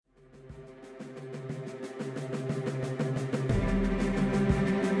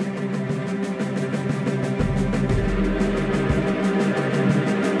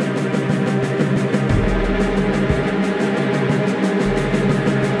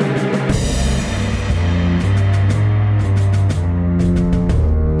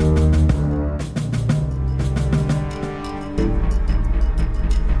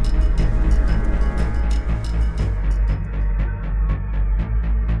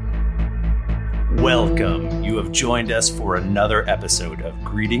Welcome. You have joined us for another episode of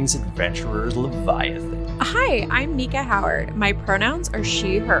Greetings Adventurers Leviathan. Hi, I'm Nika Howard. My pronouns are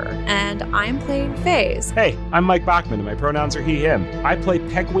she, her, and I'm playing Faze. Hey, I'm Mike Bachman, and my pronouns are he, him. I play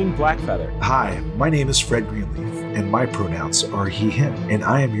Pegwing Blackfeather. Hi, my name is Fred Greenleaf, and my pronouns are he, him, and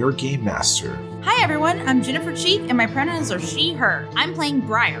I am your game master. Hi everyone, I'm Jennifer Cheek, and my pronouns are she, her. I'm playing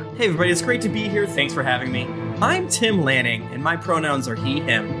Briar. Hey everybody, it's great to be here. Thanks for having me. I'm Tim Lanning, and my pronouns are he,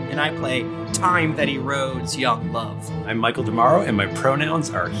 him, and I play Time That Erodes Young Love. I'm Michael DeMaro, and my pronouns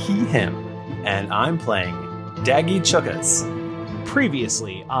are he, him, and I'm playing Daggy Chukas.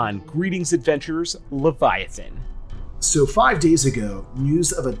 Previously on Greetings Adventurers Leviathan. So 5 days ago,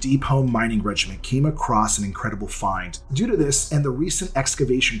 news of a Deep Home mining regiment came across an incredible find. Due to this and the recent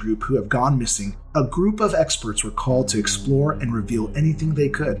excavation group who have gone missing, a group of experts were called to explore and reveal anything they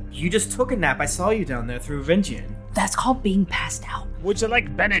could. You just took a nap. I saw you down there through Vengean. That's called being passed out. Would you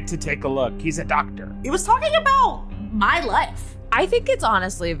like Bennett to take a look? He's a doctor. It was talking about my life. I think it's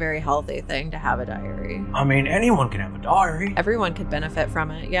honestly a very healthy thing to have a diary. I mean, anyone can have a diary. Everyone could benefit from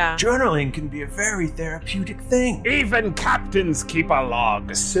it, yeah. Journaling can be a very therapeutic thing. Even captains keep a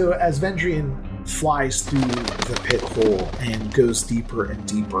log. So as Vendrian flies through the pit hole and goes deeper and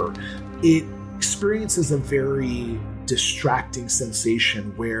deeper, it experiences a very distracting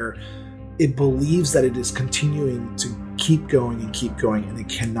sensation where it believes that it is continuing to keep going, and it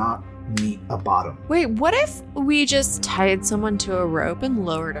cannot meet a bottom. Wait, what if we just tied someone to a rope and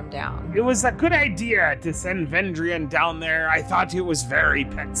lowered him down? It was a good idea to send Vendrian down there. I thought it was very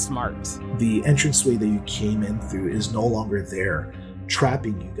pet smart. The entranceway that you came in through is no longer there,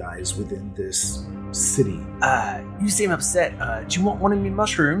 trapping you guys within this city. You seem upset. Do you want one of me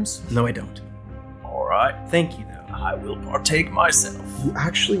mushrooms? No, I don't. All right. Thank you, though. I will partake myself. You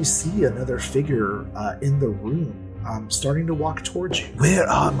actually see another figure in the room starting to walk towards you. Where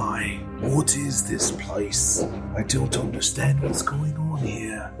am I? What is this place? I don't understand what's going on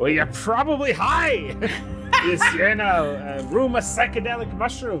here. Well, you're probably high. It's in a room of psychedelic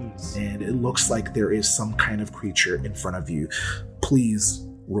mushrooms. And it looks like there is some kind of creature in front of you. Please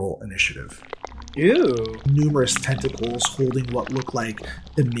roll initiative. Ew. Numerous tentacles holding what look like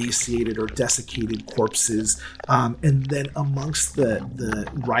emaciated or desiccated corpses. And then amongst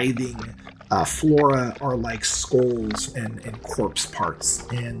the writhing flora are like skulls and corpse parts.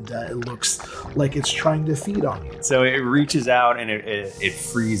 And it looks like it's trying to feed on you. So it reaches out and it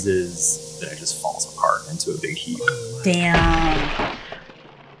freezes, then it just falls apart into a big heap. Damn.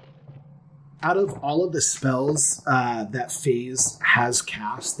 Out of all of the spells that Faze has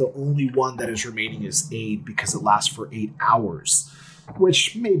cast, the only one that is remaining is Aid because it lasts for 8 hours,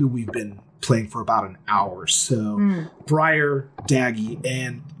 which maybe we've been playing for about an hour. So Briar, Daggy,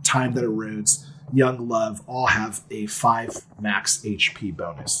 and Time That Erodes, Young Love all have a 5 max HP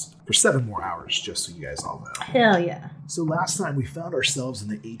bonus for 7 more hours, just so you guys all know. Hell yeah. So last time we found ourselves in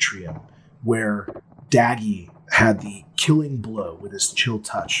the atrium where Daggy had the killing blow with his chill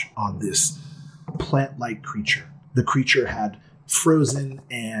touch on this plant-like creature. The creature had frozen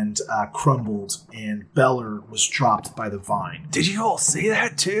and crumbled, and Beller was dropped by the vine. Did you all see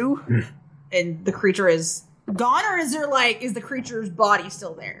that too? And the creature is gone, or is the creature's body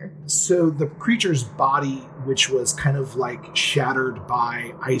still there? So the creature's body, which was kind of like shattered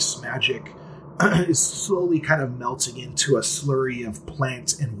by ice magic, is slowly kind of melting into a slurry of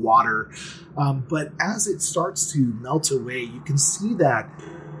plant and water. But as it starts to melt away, you can see that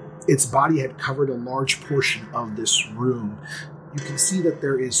its body had covered a large portion of this room. You can see that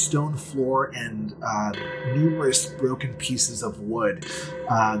there is stone floor and numerous broken pieces of wood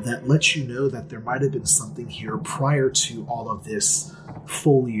that lets you know that there might have been something here prior to all of this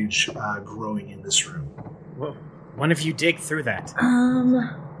foliage growing in this room. Whoa. One of you dig through that.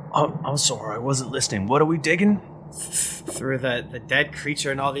 Oh, I'm sorry, I wasn't listening. What are we digging? Through the dead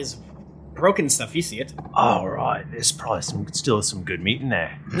creature and all these broken stuff. You see it. All right, there's probably still some good meat in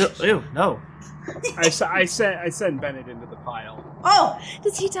there. Ew, no. I send Bennett into the pile. Oh!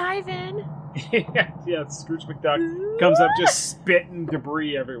 Does he dive in? yeah, Scrooge McDuck comes up just spitting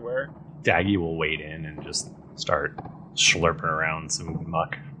debris everywhere. Daggy will wade in and just start slurping around some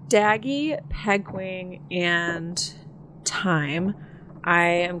muck. Daggy, Pegwing, and Time, I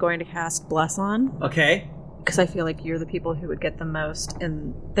am going to cast Bless on. Okay. Because I feel like you're the people who would get the most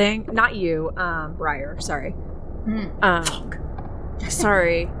in thing. Not you, Briar, sorry. Fuck.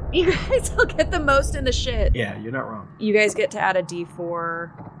 Sorry. You guys will get the most in the shit. Yeah, you're not wrong. You guys get to add a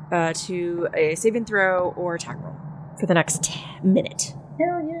d4 to a saving throw or attack roll for the next minute.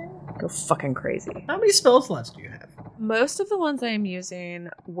 Hell yeah. Go fucking crazy. How many spell slots do you have? Most of the ones I am using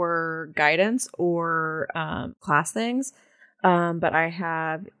were guidance or class things. But I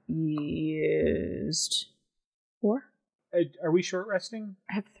have used 4. Are we short resting?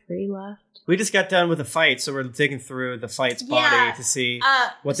 I have 3 left. We just got done with a fight, so we're digging through the fight's body to see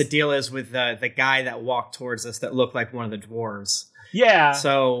what the deal is with the guy that walked towards us that looked like one of the dwarves. Yeah.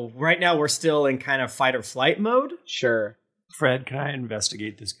 So right now we're still in kind of fight or flight mode. Sure. Fred, can I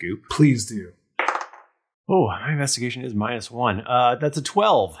investigate this goop? Please do. Oh, my investigation is -1. That's a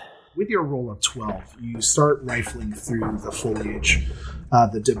 12. With your roll of 12, you start rifling through the foliage,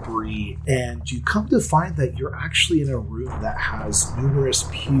 the debris, and you come to find that you're actually in a room that has numerous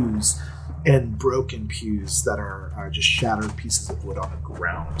pews and broken pews that are just shattered pieces of wood on the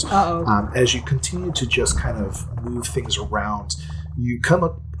ground. As you continue to just kind of move things around, you come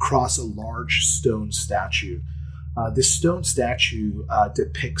across a large stone statue. This stone statue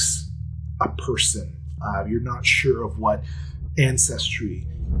depicts a person. You're not sure of what ancestry,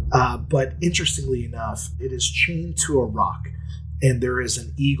 but interestingly enough, it is chained to a rock, and there is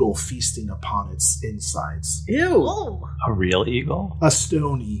an eagle feasting upon its insides. Ew! Oh. A real eagle? A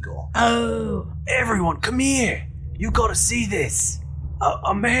stone eagle. Oh, everyone, come here. You gotta see this.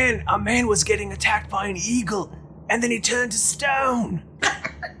 A man was getting attacked by an eagle, and then he turned to stone.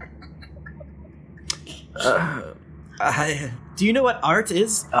 Do you know what art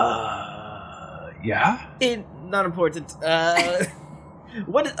is? Yeah? Not important.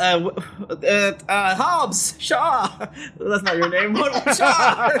 Hobbs! Shaw! That's not your name.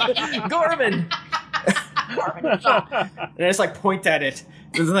 Shaw! Gorman! And I just point at it.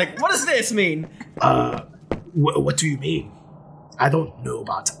 It's like, what does this mean? What do you mean? I don't know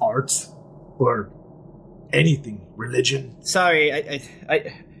about art or anything, religion. Sorry,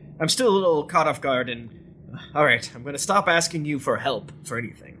 I'm still a little caught off guard, and all right, I'm going to stop asking you for help for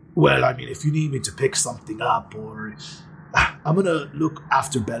anything. Well, I mean, if you need me to pick something up, or I'm going to look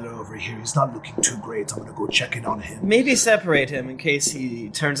after Bella over here. He's not looking too great. I'm going to go check in on him. Maybe separate him in case he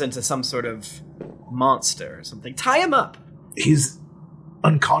turns into some sort of monster or something. Tie him up. He's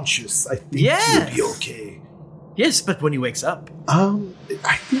unconscious. I think he'll be okay. Yes, but when he wakes up.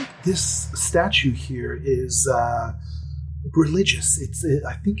 I think this statue here is religious.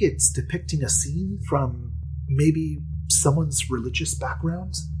 I think it's depicting a scene from maybe someone's religious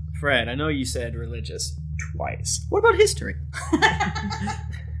background. Fred, I know you said religious twice. What about history?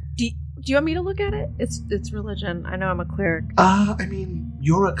 Do you want me to look at it? It's religion. I know I'm a cleric. I mean,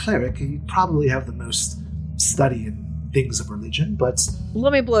 you're a cleric. You probably have the most study in things of religion, but...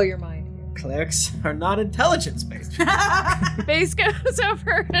 Let me blow your mind. Clerics are not intelligence-based. Face goes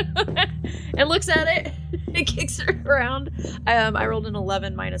over and looks at it and kicks it around. I rolled an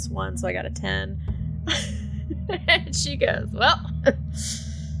 11 minus 1, so I got a 10. And she goes, well...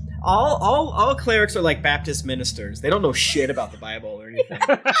 All clerics are like Baptist ministers. They don't know shit about the Bible or anything.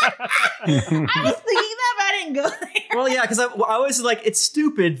 I was thinking that, but I didn't go there. Well, yeah, because I always it's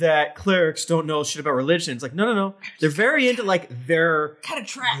stupid that clerics don't know shit about religion. It's like, no. They're very into their Kind of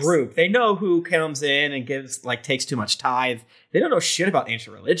tracks. group. They know who comes in and gives takes too much tithe. They don't know shit about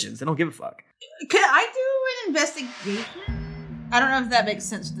ancient religions. They don't give a fuck. Could I do an investigation? I don't know if that makes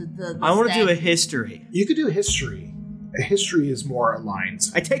sense. The I want to do a statue. history. You could do history. History is more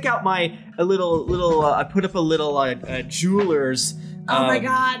aligned. I take out I put up a little jeweler's. Oh my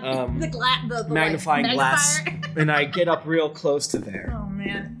god! The magnifying glass, and I get up real close to there. Oh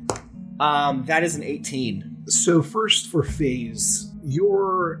man! That is an 18. So first for Phase,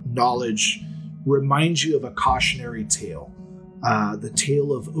 your knowledge reminds you of a cautionary tale. The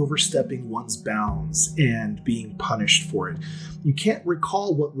tale of overstepping one's bounds and being punished for it. You can't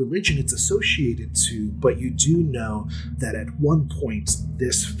recall what religion it's associated to, but you do know that at one point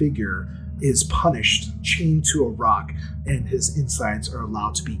this figure is punished, chained to a rock, and his insides are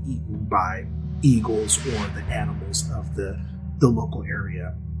allowed to be eaten by eagles or the animals of the local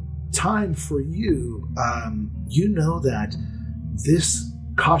area. Time for you, you know that this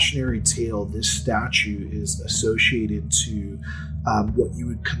cautionary tale, this statue is associated to what you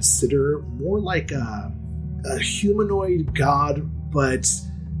would consider more like a humanoid god, but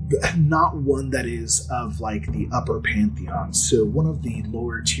not one that is of the upper pantheon. So one of the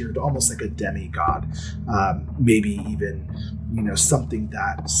lower tiered, almost like a demigod, maybe even something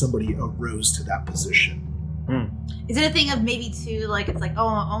that somebody arose to that position. Is it a thing of maybe too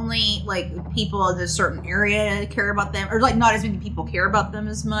only people in a certain area care about them, or not as many people care about them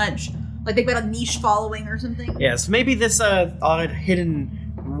as much? They've got a niche following or something? Yes, maybe this odd hidden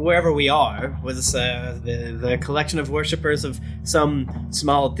wherever we are was the collection of worshippers of some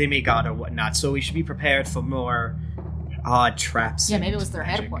small demigod or whatnot. So we should be prepared for more odd traps. Yeah, maybe it was their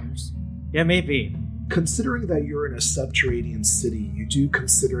magic. headquarters. Yeah, maybe. considering that you're in a subterranean city, you do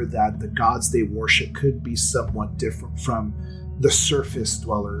consider that the gods they worship could be somewhat different from the surface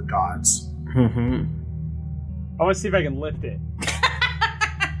dweller gods. I want to see if I can lift it.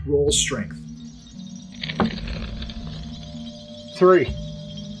 Roll strength. 3.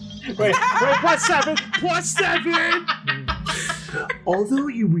 Wait, +7! +7! Although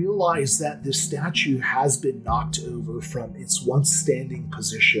you realize that the statue has been knocked over from its once standing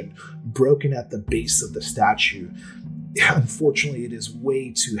position, broken at the base of the statue, unfortunately it is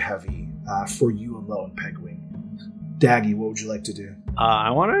way too heavy for you alone, Pegwing. Daggy, what would you like to do?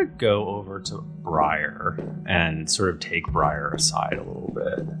 I want to go over to Briar and sort of take Briar aside a little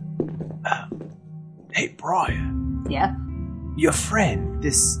bit. Hey, Briar. Yeah. Your friend,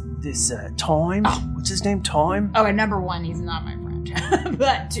 this Time? What's his name, Time? Oh, and number 1, he's not my friend.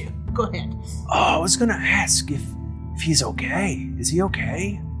 But 2, go ahead. Oh, I was gonna ask if he's okay. Is he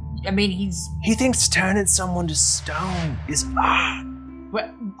okay? I mean, He thinks turning someone to stone is What?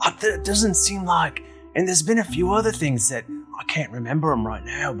 That doesn't seem like... And there's been a few other things that... I can't remember them right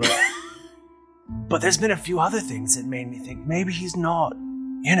now, but... but there's been a few other things that made me think maybe he's not,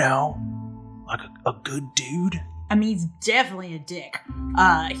 like a good dude. I mean, he's definitely a dick.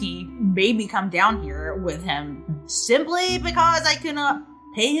 He made me come down here with him simply because I could not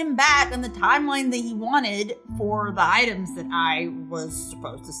pay him back on the timeline that he wanted for the items that I was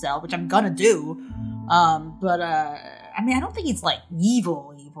supposed to sell, which I'm gonna do. But I mean, I don't think he's like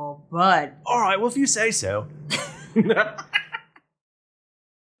evil, but... All right, well, if you say so.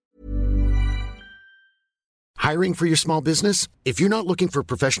 Hiring for your small business? If you're not looking for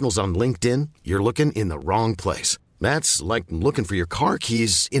professionals on LinkedIn, you're looking in the wrong place. That's like looking for your car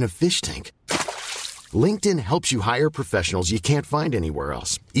keys in a fish tank. LinkedIn helps you hire professionals you can't find anywhere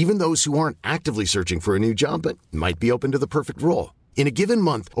else, even those who aren't actively searching for a new job but might be open to the perfect role. In a given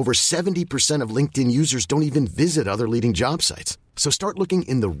month, over 70% of LinkedIn users don't even visit other leading job sites. So start looking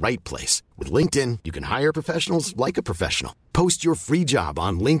in the right place. With LinkedIn, you can hire professionals like a professional. Post your free job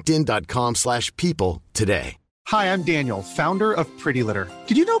on linkedin.com/people today. Hi, I'm Daniel, founder of Pretty Litter.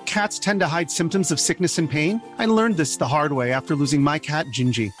 Did you know cats tend to hide symptoms of sickness and pain? I learned this the hard way after losing my cat,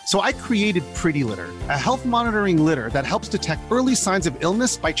 Gingy. So I created Pretty Litter, a health monitoring litter that helps detect early signs of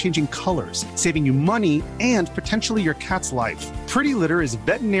illness by changing colors, saving you money and potentially your cat's life. Pretty Litter is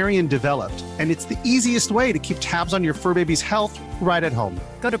veterinarian developed, and it's the easiest way to keep tabs on your fur baby's health right at home.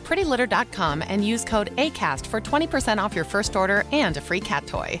 Go to prettylitter.com and use code ACAST for 20% off your first order and a free cat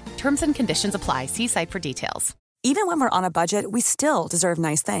toy. Terms and conditions apply. See site for details. Even when we're on a budget, we still deserve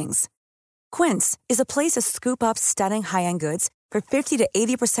nice things. Quince is a place to scoop up stunning high-end goods for 50 to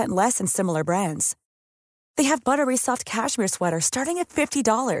 80% less than similar brands. They have buttery soft cashmere sweaters starting at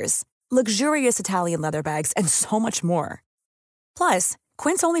 $50, luxurious Italian leather bags, and so much more. Plus,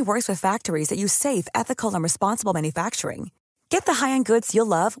 Quince only works with factories that use safe, ethical, and responsible manufacturing. Get the high-end goods you'll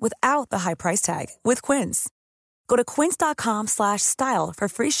love without the high price tag with Quince. Go to quince.com/style for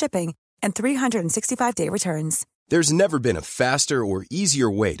free shipping and 365-day returns. There's never been a faster or easier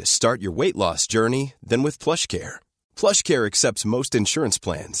way to start your weight loss journey than with PlushCare. PlushCare accepts most insurance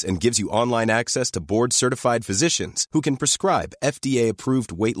plans and gives you online access to board-certified physicians who can prescribe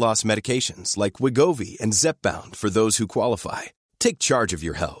FDA-approved weight loss medications like Wegovy and Zepbound for those who qualify. Take charge of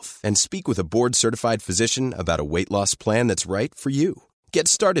your health and speak with a board-certified physician about a weight loss plan that's right for you. Get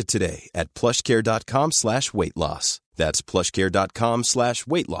started today at plushcare.com/weight-loss. That's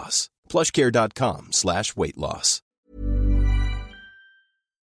plushcare.com/weight-loss. plushcare.com/weight-loss.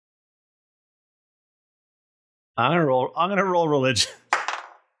 I'm gonna roll religion.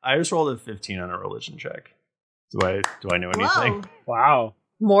 I just rolled a 15 on a religion check. Do I know anything? Whoa. Wow.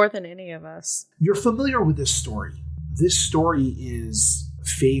 More than any of us. You're familiar with this story. This story is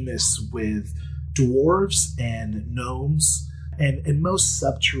famous with dwarves and gnomes and most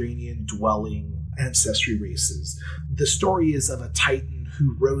subterranean dwelling ancestry races. The story is of a titan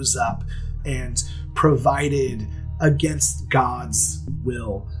who rose up and provided, against God's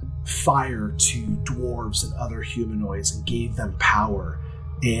will, fire to dwarves and other humanoids and gave them power.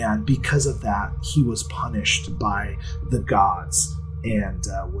 And because of that, he was punished by the gods and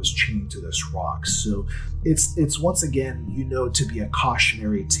was chained to this rock. So it's once again, to be a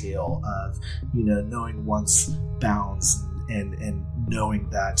cautionary tale of, knowing one's bounds and knowing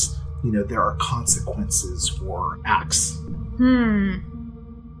that, there are consequences for acts.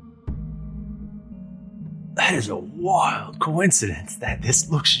 That is a wild coincidence that this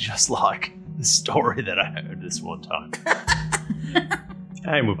looks just like the story that I heard this one time.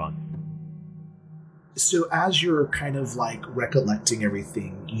 I move on. So as you're kind of like recollecting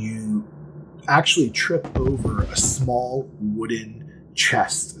everything, you actually trip over a small wooden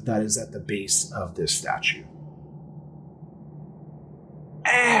chest that is at the base of this statue.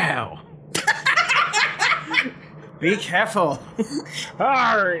 Ow! Be careful.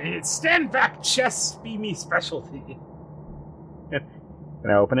 Alright, stand back, chest be me specialty. Can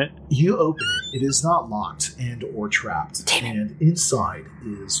I open it? You open it. It is not locked and or trapped. And inside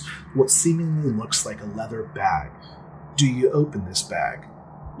is what seemingly looks like a leather bag. Do you open this bag?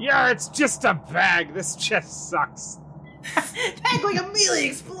 Yeah, it's just a bag. This chest sucks. Bag like immediately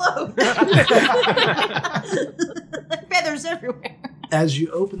explodes. Feathers everywhere. As you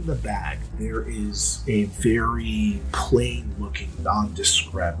open the bag, there is a very plain-looking,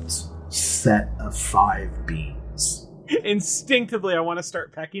 nondescript set of 5 beans. Instinctively, I want to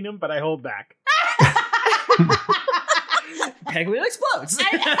start pecking them, but I hold back. Peg wheel explodes. I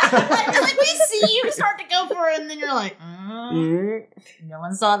feel like we see you start to go for it, and then you're like, no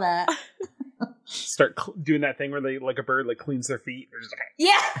one saw that. Start doing that thing where they, like a bird, like cleans their feet. They're just like,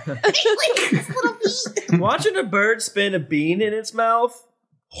 Yeah. Like, little feet. Watching a bird spin a bean in its mouth,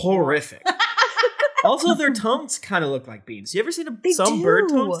 horrific. Also, their tongues kind of look like beans. You ever seen some bird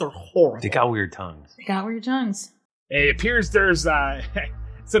tongues? They're horrible. They got weird tongues. They got weird tongues. it appears there's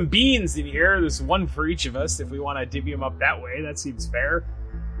some beans in here. There's one for each of us. If we want to divvy them up that way, that seems fair.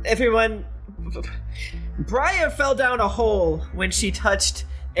 Everyone, Briar fell down a hole when she touched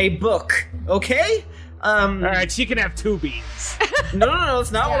a book, okay? Alright, she can have 2 beans. No,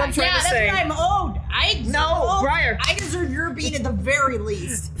 that's not what I'm trying to say. That's what I'm owed. No, Briar. I deserve your bean at the very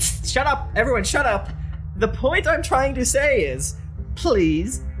least. Shut up, everyone, shut up. The point I'm trying to say is,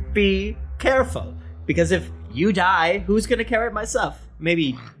 please be careful. Because if you die, who's gonna carry my stuff?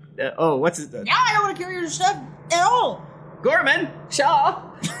 Maybe, what's it? Now I don't want to carry your stuff at all. Gorman, Shaw.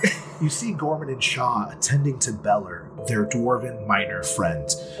 You see Gorman and Shaw attending to Beller, their dwarven miner friend.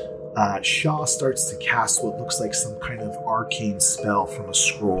 Shaw starts to cast what looks like some kind of arcane spell from a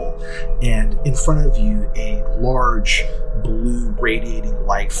scroll, and in front of you, a large blue radiating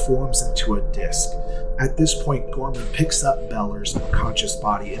light forms into a disc. At this point, Gorman picks up Beller's unconscious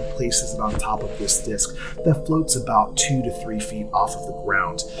body and places it on top of this disc that floats about 2 to 3 feet off of the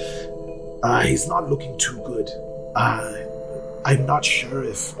ground. He's not looking too good. I'm not sure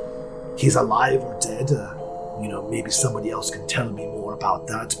if he's alive or dead. Maybe somebody else can tell me more about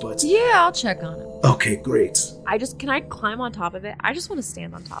that, but... Yeah, I'll check on him. Okay, great. Can I climb on top of it? I just want to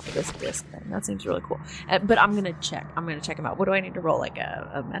stand on top of this disc thing. That seems really cool. But I'm going to check. I'm going to check him out. What do I need to roll? Like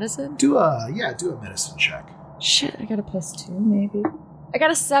a medicine? Do a medicine check. Shit, I got a +2 maybe. I got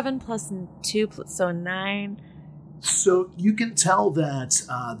a 7 plus 2, so a 9. So you can tell that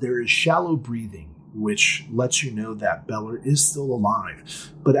there is shallow breathing, which lets you know that Beller is still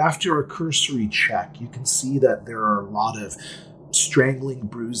alive. But after a cursory check, you can see that there are a lot of strangling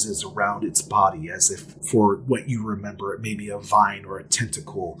bruises around its body, as if, for what you remember, maybe a vine or a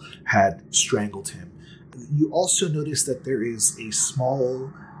tentacle had strangled him. You also notice that there is a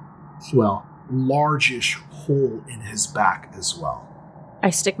small, largish hole in his back as well. I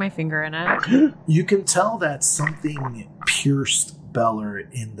stick my finger in it. You can tell that something pierced Beller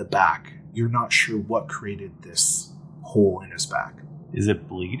in the back. You're not sure what created this hole in his back. Is it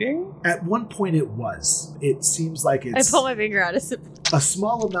bleeding? At one point it was. It seems like it's... I pull my finger out. A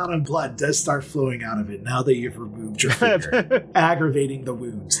small amount of blood does start flowing out of it now that you've removed your finger, aggravating the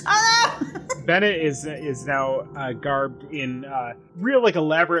wound. Bennett is now garbed in real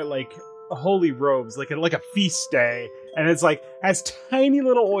elaborate holy robes, like a feast day, and it's has tiny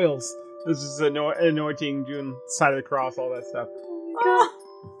little oils. This is anointing, doing side of the cross, all that stuff.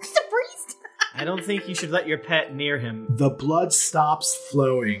 He's a priest. I don't think you should let your pet near him. The blood stops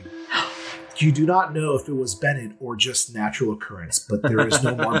flowing. You do not know if it was Bennett or just natural occurrence, but there is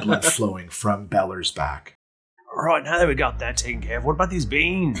no more blood flowing from Beller's back. All right, now that we got that taken care of, what about these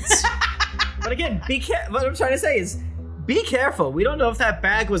beans? But again, be careful. What I'm trying to say is, be careful. We don't know if that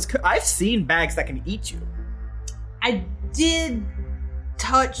bag was... I've seen bags that can eat you. I did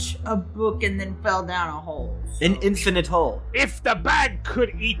touch a book and then fell down a hole. So. An infinite hole. If the bag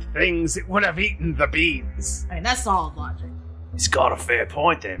could eat things, it would have eaten the beans. I mean, that's solid logic. He's got a fair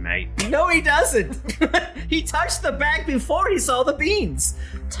point there, mate. No, he doesn't. He touched the bag before he saw the beans.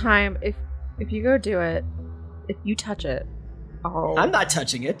 Time, if you go do it, if you touch it, I'm not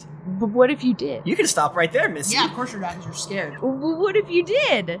touching it. But what if you did? You can stop right there, Missy. Yeah, of course you're not, because you're scared. What if you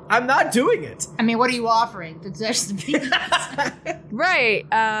did? I'm not doing it. I mean, what are you offering to touch the beans? Right.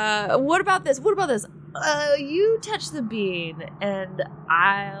 What about this? You touch the bean, and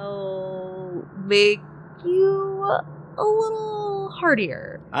I'll make you a little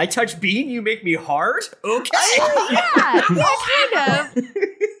hardier. I touch bean, you make me hard? Okay. Yeah, kind of.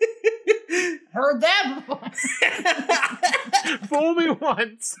 Heard that before. Fool me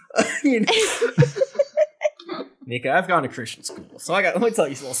once. Nika, I've gone to Christian school, so let me tell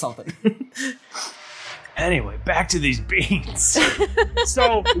you a little something. Anyway, back to these beans.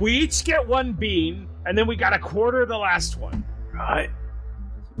 So we each get one bean, and then we got a quarter of the last one. Right.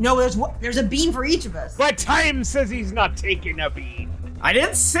 No, there's a bean for each of us. But Time says he's not taking a bean. I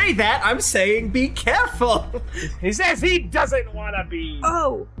didn't say that. I'm saying be careful. He says he doesn't want a bean.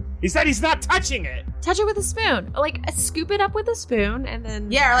 Oh. He said he's not touching it. Touch it with a spoon. Like, scoop it up with a spoon, and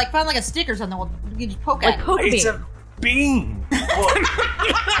then... Yeah, or like find like a stick or something. You can just poke at it. Poke a It's bean. a bean.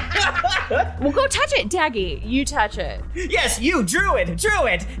 Well, go touch it, Daggy. You touch it. Yes, you, Druid.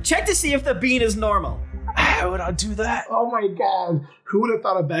 Check to see if the bean is normal. How would I do that? Oh my god. Who would have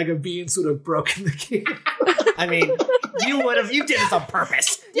thought a bag of beans would have broken the game? I mean, you did this on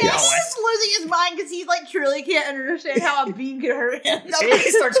purpose. Yeah, he's just losing his mind because he like truly can't understand how a bean could hurt him.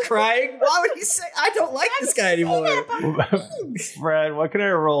 He starts crying. Why would he say, I don't like this guy anymore? Fred, what can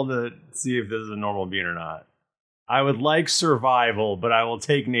I roll to see if this is a normal bean or not? I would like survival, but I will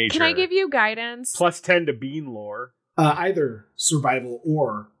take nature. Can I give you guidance? Plus 10 to bean lore. Either survival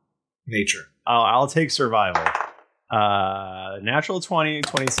or nature. I'll take survival. Natural 20,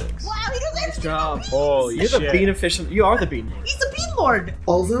 26. Wow, he doesn't Nice job. Holy You're shit. the bean official. You are the bean. He's the bean lord.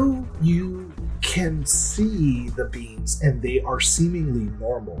 Although you can see the beans and they are seemingly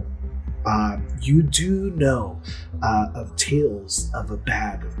normal, you do know of tales of a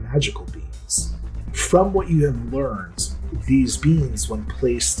bag of magical beans. From what you have learned, these beans, when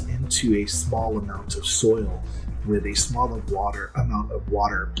placed into a small amount of soil with a small amount of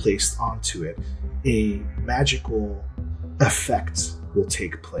water placed onto it, a magical effect will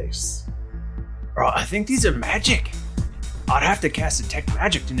take place. Bro, I think these are magic. I'd have to cast Detect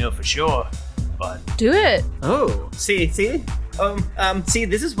Magic to know for sure, but... Do it. Oh, see, see,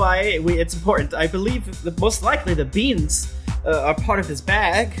 this is why it's important. I believe that most likely the beans are part of this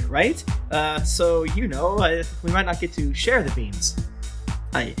bag, right? So, we might not get to share the beans.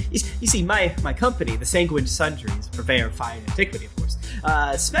 You see, my company, the Sanguine Sundries, purveyor of fine antiquity, of course,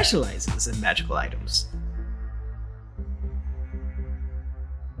 specializes in magical items.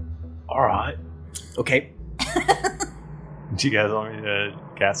 All right. Okay. Do you guys want me to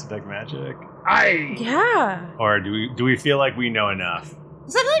cast Detect Magic? Yeah. Or do we feel like we know enough?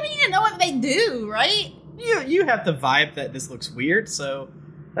 Sometimes we need to know what they do, right? You have the vibe that this looks weird, so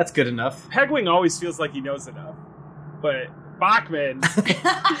that's good enough. Pegwing always feels like he knows enough. But Bachman...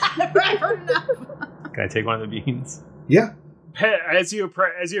 I've heard enough. Can I take one of the beans? Yeah. As you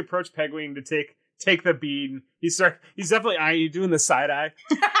approach Pegwing to take the bean, he's definitely eyeing you, doing the side eye.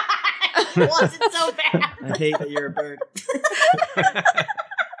 Wants it so bad. I hate that you're a bird.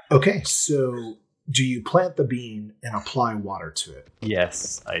 Okay, so do you plant the bean and apply water to it?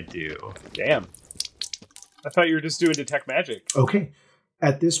 Yes, I do. Damn. I thought you were just doing Detect Magic. Okay.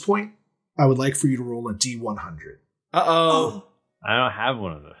 At this point, I would like for you to roll a D100. Uh-oh. I don't have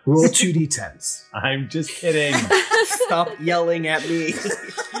one of those. Roll 2 D10s. I'm just kidding. Stop yelling at me.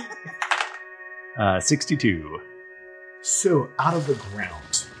 62. So out of the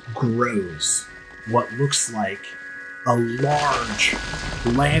ground grows what looks like a large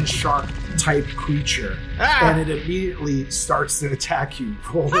land shark type creature, and it immediately starts to attack you.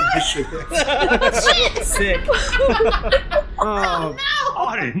 Roll initiative. Sick. Oh,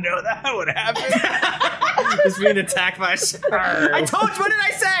 I didn't know that would happen. Just being attacked by a shark. I told you, what did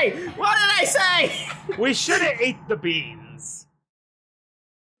I say? What did I say? We should have ate the beans.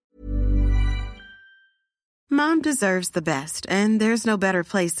 Mom deserves the best, and there's no better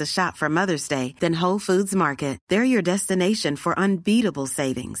place to shop for Mother's Day than Whole Foods Market. They're your destination for unbeatable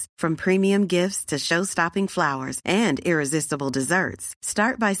savings, from premium gifts to show-stopping flowers and irresistible desserts.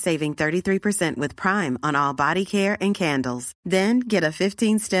 Start by saving 33% with Prime on all body care and candles. Then get a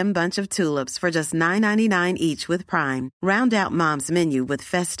 15-stem bunch of tulips for just $9.99 each with Prime. Round out Mom's menu with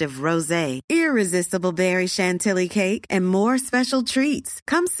festive rosé, irresistible berry chantilly cake, and more special treats.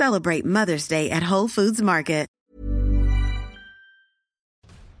 Come celebrate Mother's Day at Whole Foods Market.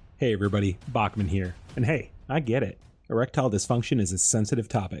 Hey everybody, Bachman here. And hey, I get it. Erectile dysfunction is a sensitive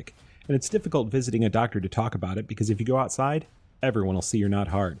topic, and it's difficult visiting a doctor to talk about it because if you go outside, everyone will see you're not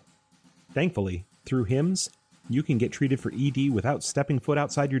hard. Thankfully, through HIMS, you can get treated for ED without stepping foot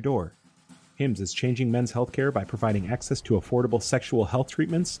outside your door. HIMS is changing men's healthcare by providing access to affordable sexual health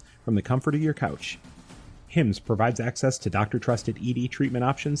treatments from the comfort of your couch. HIMS provides access to doctor-trusted ED treatment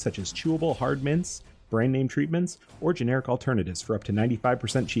options such as chewable hard mints, brand name treatments, or generic alternatives for up to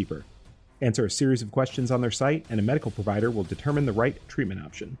 95% cheaper. Answer a series of questions on their site, and a medical provider will determine the right treatment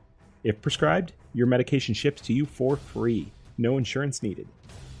option. If prescribed, your medication ships to you for free, no insurance needed.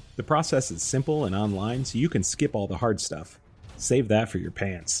 The process is simple and online, so you can skip all the hard stuff. Save that for your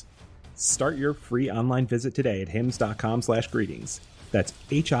pants. Start your free online visit today at hims.com/greetings. That's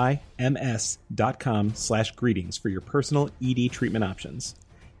HIMS.com/greetings for your personal ED treatment options.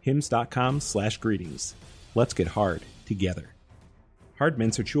 hims.com/greetings. Let's get hard together. Hard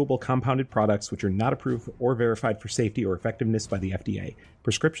mints are chewable compounded products which are not approved or verified for safety or effectiveness by the FDA.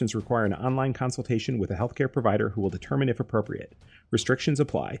 Prescriptions require an online consultation with a healthcare provider who will determine if appropriate. Restrictions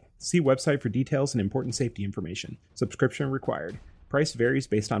apply. See website for details and important safety information. Subscription required. Price varies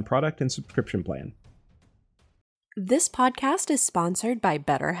based on product and subscription plan. This podcast is sponsored by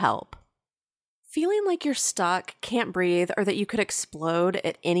BetterHelp. Feeling like you're stuck, can't breathe, or that you could explode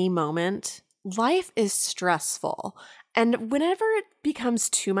at any moment? Life is stressful. And whenever it becomes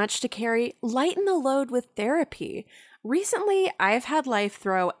too much to carry, lighten the load with therapy. Recently, I've had life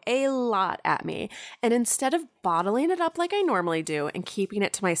throw a lot at me, and instead of bottling it up like I normally do and keeping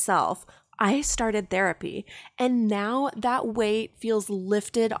it to myself, I started therapy, and now that weight feels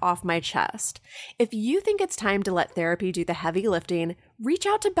lifted off my chest. If you think it's time to let therapy do the heavy lifting, reach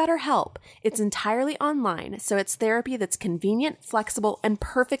out to BetterHelp. It's entirely online, so it's therapy that's convenient, flexible, and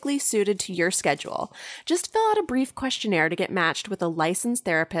perfectly suited to your schedule. Just fill out a brief questionnaire to get matched with a licensed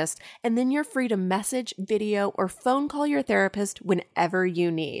therapist, and then you're free to message, video, or phone call your therapist whenever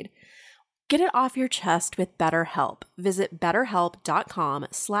you need. Get it off your chest with BetterHelp. Visit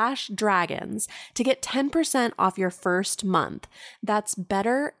betterhelp.com/dragons to get 10% off your first month. That's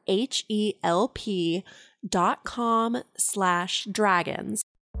betterhelp.com/dragons.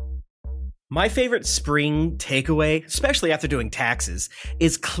 My favorite spring takeaway, especially after doing taxes,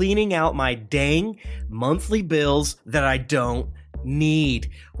 is cleaning out my dang monthly bills that I don't need.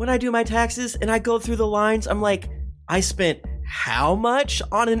 When I do my taxes and I go through the lines, I'm like, I spent how much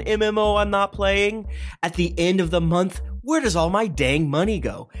on an MMO I'm not playing? At the end of the month, where does all my dang money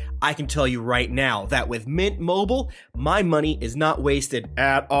go? I can tell you right now that with Mint Mobile, my money is not wasted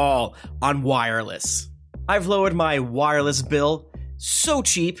at all on wireless. I've lowered my wireless bill so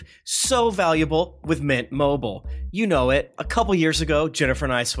cheap, so valuable with Mint Mobile. You know it. A couple years ago, Jennifer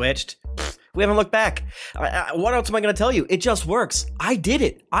and I switched. We haven't looked back. What else am I going to tell you? It just works. I did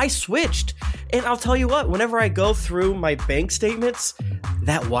it. I switched. And I'll tell you what, whenever I go through my bank statements,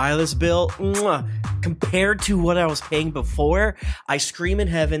 that wireless bill, compared to what I was paying before, I scream in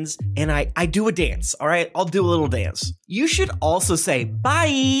heavens and I do a dance, all right? I'll do a little dance. You should also say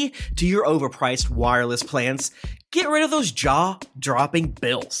bye to your overpriced wireless plans. Get rid of those jaw-dropping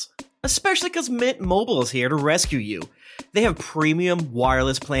bills, especially because Mint Mobile is here to rescue you. They have premium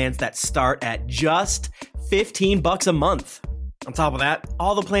wireless plans that start at just $15 a month. On top of that,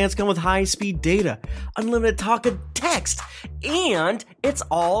 all the plans come with high-speed data, unlimited talk and text, and it's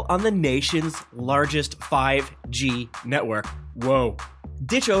all on the nation's largest 5G network. Whoa.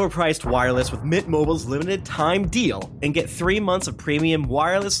 Ditch overpriced wireless with Mint Mobile's limited time deal and get 3 months of premium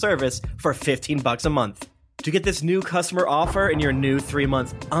wireless service for $15 a month. To get this new customer offer and your new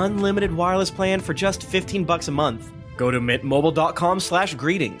 3-month unlimited wireless plan for just $15 a month, go to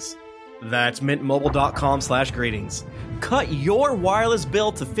mintmobile.com/greetings. That's mintmobile.com/greetings. Cut your wireless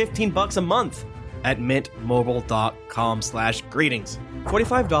bill to $15 a month at mintmobile.com/greetings.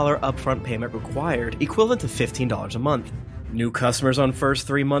 $45 upfront payment required, equivalent to $15 a month. New customers on first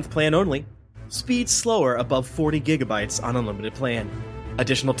 3-month plan only. Speed slower above 40 gigabytes on unlimited plan.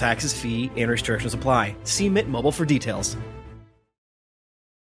 Additional taxes, fee, and restrictions apply. See Mint Mobile for details.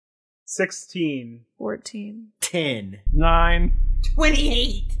 16. 14. 10. 9.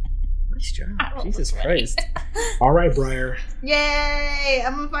 28. Nice job. Jesus Christ. All right, Briar. Yay!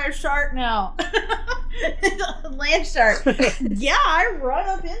 I'm gonna fight a shark now. Land shark. Yeah, I run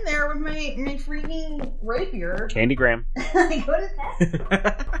up in there with my freaking rapier. Candygram. I go to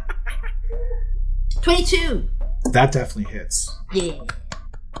that. 22. That definitely hits. Yeah.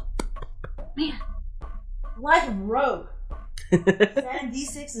 Man. Life of Rogue.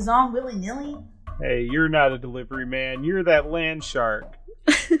 7d6 is on willy-nilly. Hey, you're not a delivery man. You're that land shark.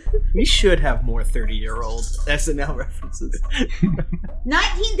 We should have more 30-year-old SNL references.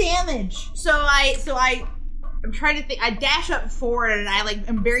 19 damage. So I'm trying to think. I dash up forward and I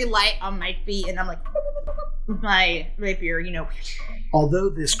am very light on my feet and I'm like with my rapier, Although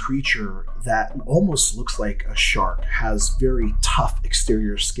this creature that almost looks like a shark has very tough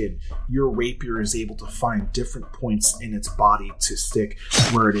exterior skin, your rapier is able to find different points in its body to stick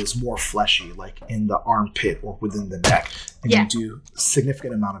where it is more fleshy, like in the armpit or within the neck, and you do a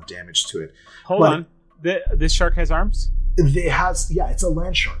significant amount of damage to it. Hold on. This shark has arms? It has, it's a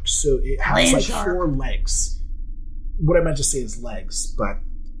land shark, so it has 4 legs. What I meant to say is legs, but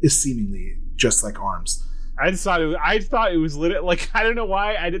it's seemingly just like arms. I thought it was lit. I don't know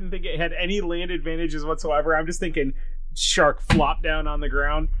why I didn't think it had any land advantages whatsoever. I'm just thinking shark flop down on the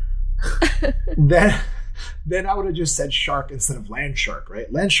ground. Then I would have just said shark instead of land shark,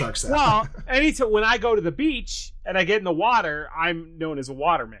 right? Land shark's that. Well, anytime when I go to the beach and I get in the water, I'm known as a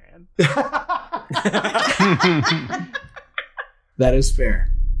waterman. That is fair.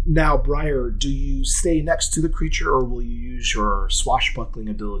 Now, Briar, do you stay next to the creature, or will you use your swashbuckling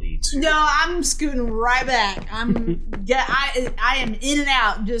ability to? No, I'm scooting right back. I am in and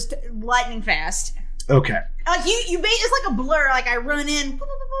out, just lightning fast. Okay. Like you made it's like a blur. Like I run in, boop, boop,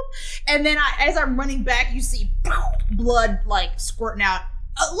 boop, and then as I'm running back, you see blood like squirting out.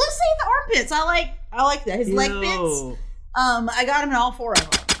 Let's say the armpits. I like that. His leg bits. I got him in all 4 of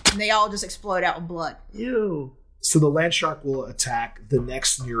them, and they all just explode out with blood. Ew. So the land shark will attack the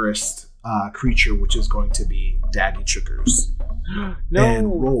next nearest creature, which is going to be Daggy Chookers. No.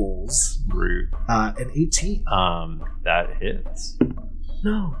 And rolls Rude. an 18. That hits.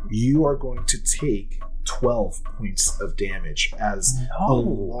 No. You are going to take 12 points of damage as a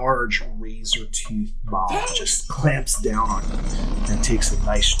large razor-toothed mob just clamps down on you and takes a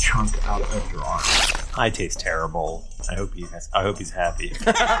nice chunk out of your arm. I taste terrible. I hope he's happy.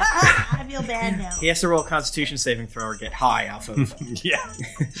 I feel bad now. He has to roll a Constitution saving throw or get high off of. Yeah.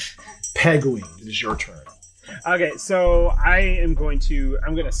 Pegwing, it is your turn. Okay, so I'm going to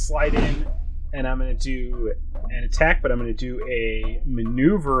slide in and I'm going to do an attack, but I'm going to do a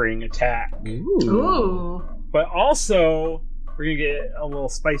maneuvering attack. Ooh. But also, we're going to get a little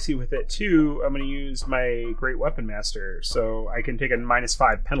spicy with it too. I'm going to use my Great Weapon Master, so I can take a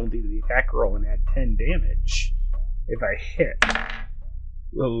 -5 penalty to the attack roll and add 10 damage if I hit.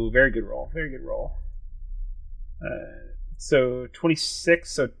 Oh, very good roll. Very good roll. So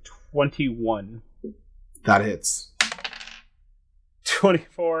 26, so 21. That hits.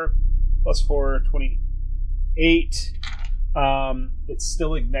 24 plus 4, 28. It's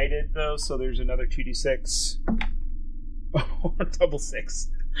still ignited though, so there's another 2d6. Oh, double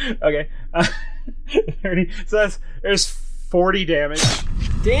 6. Okay. 30. So there's 40 damage.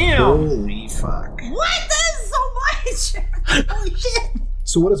 Damn! Holy fuck. What? That is so much! Holy shit!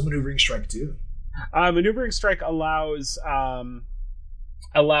 So what does Maneuvering Strike do? Maneuvering Strike allows a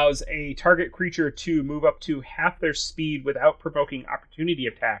target creature to move up to half their speed without provoking opportunity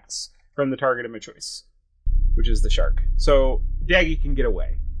attacks from the target of my choice, which is the shark. So Daggy can get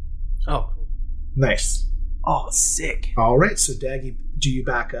away. Oh, nice. Oh, sick. All right, so Daggy, do you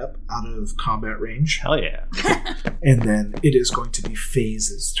back up out of combat range? Hell yeah. And then it is going to be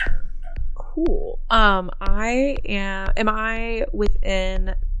FaZe's turn. Cool. Am I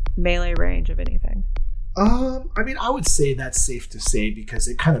within melee range of anything? I mean, I would say that's safe to say because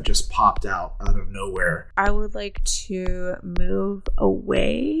it kind of just popped out of nowhere. I would like to move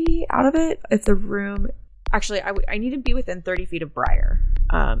away out of it. If the room, actually, I need to be within 30 feet of Briar.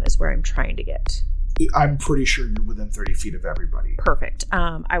 Is where I'm trying to get. I'm pretty sure you're within 30 feet of everybody. Perfect.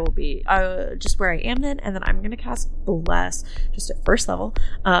 I will be just where I am then, and then I'm going to cast Bless just at first level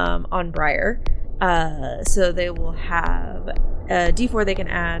on Briar. So they will have a D4 they can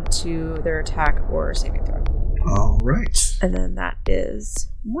add to their attack or saving throw. All right. And then that is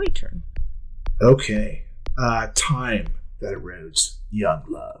my turn. Okay. Time that erodes young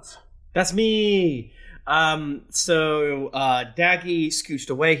love. That's me. So Daggy scooched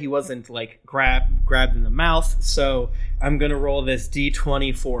away. He wasn't like grabbed in the mouth. So I'm gonna roll this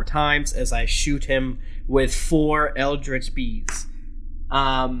D20 4 times as I shoot him with 4 Eldritch Bees.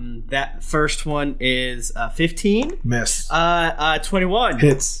 That first one is 15. Miss. 21.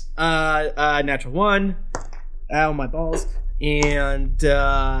 Hits. Natural 1. Ow, my balls. And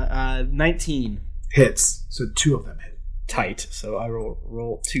 19. Hits. So 2 of them hit. Tight. So I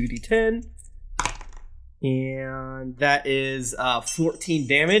roll 2d10. And that is 14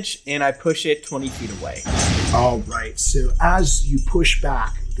 damage, and I push it 20 feet away. All right. So as you push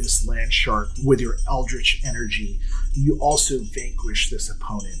back this land shark with your eldritch energy, you also vanquish this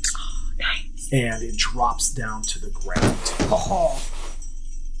opponent. Oh, nice. And it drops down to the ground. Oh.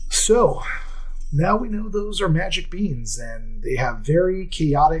 So now we know those are magic beans, and they have very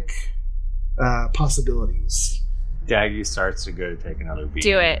chaotic possibilities. Daggy starts to go to take another beat.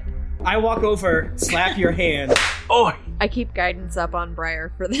 Do it. I walk over, slap your hand. Oh! I keep guidance up on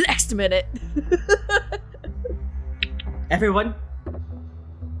Briar for the next minute. Everyone,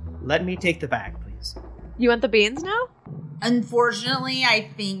 let me take the bag, please. You want the beans now? Unfortunately,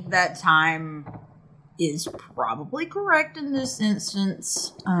 I think that time is probably correct in this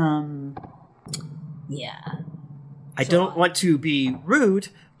instance. Yeah. I don't want to be rude,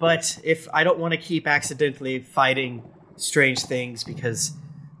 but if I don't want to keep accidentally fighting strange things because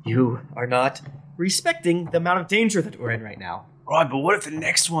you are not respecting the amount of danger that we're in right now. Right, but what if the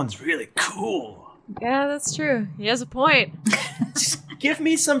next one's really cool? Yeah, that's true. He has a point. Give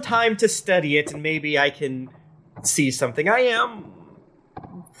me some time to study it, and maybe I can see something. I am,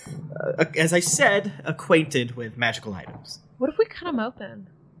 as I said, acquainted with magical items. What if we cut him open?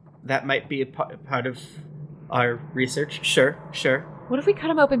 That might be a part of our research. Sure. What if we cut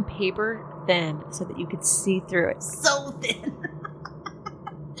him open paper thin so that you could see through it? So thin.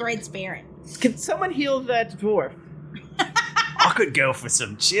 Transparent. Can someone heal that dwarf? I could go for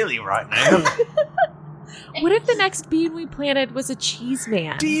some chili right now. What if the next bean we planted was a cheese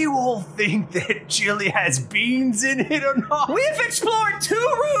man? Do you all think that chili has beans in it or not? We've explored 2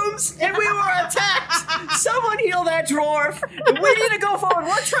 rooms and we were attacked. Someone heal that dwarf. We need to go forward.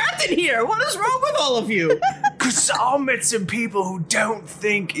 We're trapped in here. What is wrong with all of you? Because I met some people who don't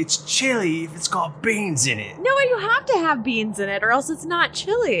think it's chili if it's got beans in it. No, you have to have beans in it or else it's not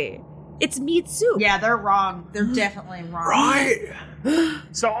chili. It's meat soup. Yeah, they're wrong. They're definitely wrong. Right?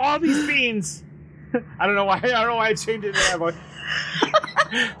 So all these beans, I don't know why I changed it to that voice.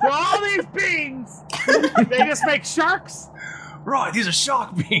 So all these beans, they just make sharks. Right, these are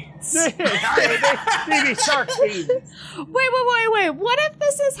shark beans. they be shark beans. Wait. What if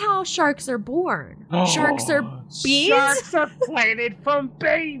this is how sharks are born? Sharks are beans? Sharks are planted from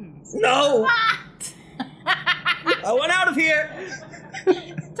beans. No. I want out of here.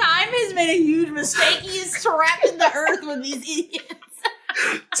 Time has made a huge mistake. He is trapped in the earth with these idiots.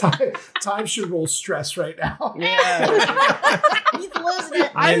 Time should roll stress right now. Yeah. He's losing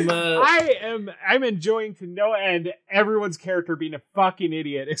it. I'm enjoying to no end everyone's character being a fucking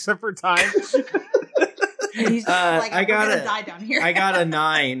idiot, except for Time. He's just like, I we're gonna die down here. I got a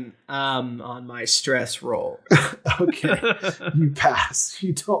 9 on my stress roll. Okay, you pass.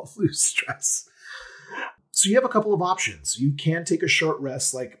 You don't lose stress. So you have a couple of options. You can take a short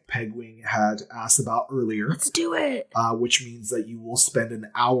rest like Pegwing had asked about earlier. Let's do it. Which means that you will spend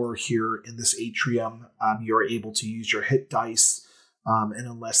an hour here in this atrium. You're able to use your hit dice. And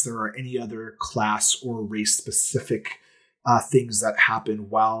unless there are any other class or race specific things that happen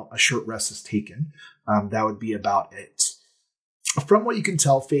while a short rest is taken, that would be about it. From what you can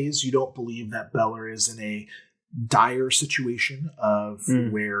tell, FaZe, you don't believe that Beller is in a dire situation of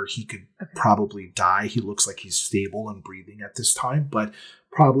where he could probably die. He looks like he's stable and breathing at this time, but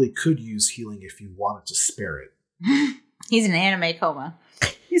probably could use healing if you wanted to spare it. He's in an anime coma.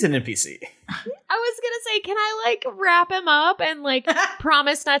 He's an NPC. I was gonna say, can I wrap him up and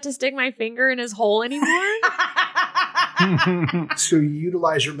promise not to stick my finger in his hole anymore? So you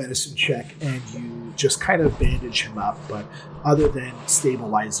utilize your medicine check and you just kind of bandage him up, but other than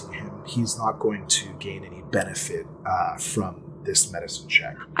stabilizing him, he's not going to gain any benefit from this medicine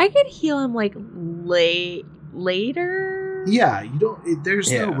check. I could heal him later. Yeah, you don't.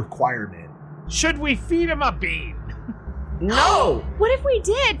 There's no requirement. Should we feed him a bean? No! What if we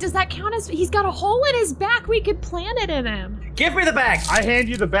did? Does that count as he's got a hole in his back? We could plant it in him. Give me the bag. I hand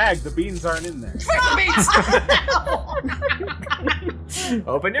you the bag. The beans aren't in there.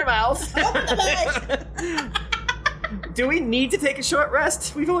 Open your mouth. Open the bag. Do we need to take a short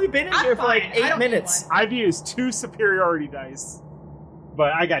rest? We've only been in here for fine. 8 minutes. I've used 2 superiority dice,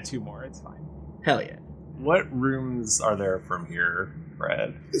 but I got 2 more. It's fine. Hell yeah. What rooms are there from here,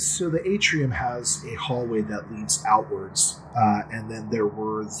 Fred? So the atrium has a hallway that leads outwards, and then there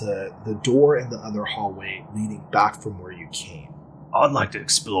were the door and the other hallway leading back from where you came. I'd like to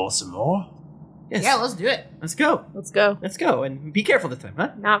explore some more. Yes. Yeah, let's do it. Let's go. Let's go. Let's go. And be careful this time,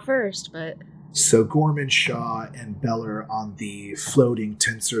 huh? Not first, but... So Gorman, Shaw, and Beller on the floating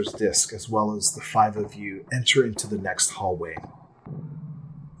Tensor's disc, as well as the 5 of you, enter into the next hallway.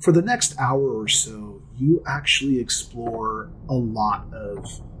 For the next hour or so, you actually explore a lot of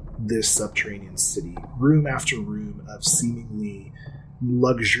this subterranean city. Room after room of seemingly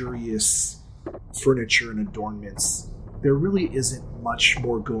luxurious furniture and adornments. There really isn't much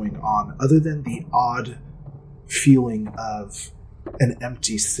more going on other than the odd feeling of an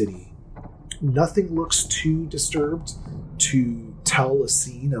empty city. Nothing looks too disturbed to tell a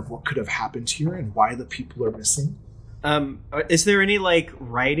scene of what could have happened here and why the people are missing. Is there any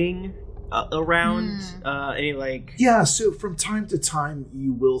writing around? Yeah, so from time to time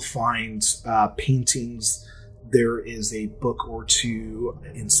you will find paintings. There is a book or two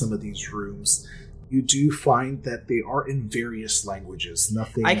in some of these rooms. You do find that they are in various languages.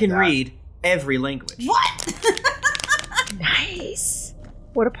 Nothing I can read every language. What? Nice.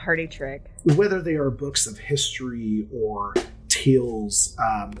 What a party trick. Whether they are books of history or tales,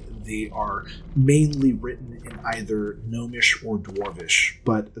 they are mainly written in either Gnomish or Dwarvish,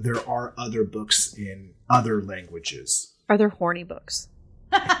 but there are other books in other languages. Are there horny books?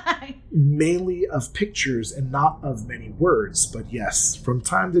 mainly of pictures and not of many words. But yes, from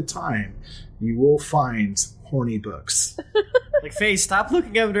time to time, you will find horny books. Like, Faye, stop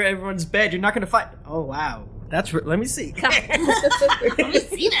looking under everyone's bed. You're not going to find... Oh, wow. Let me see. Let me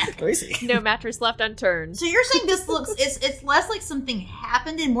see that. Let me see. No mattress left unturned. So you're saying this looks, it's less like something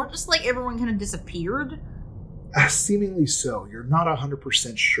happened and more just like everyone kind of disappeared? Seemingly so. You're not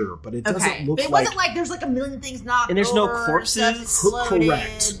 100% sure, but it doesn't look but it like... wasn't like there's like a million things knocked And there's no over, corpses? stuff exploded,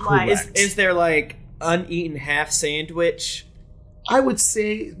 Correct. like- Is there, like, uneaten half sandwich? I would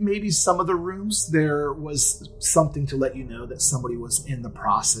say maybe some of the rooms there was something to let you know that somebody was in the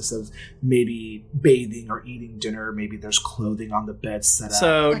process of maybe bathing or eating dinner. Maybe there's clothing on the bed set up.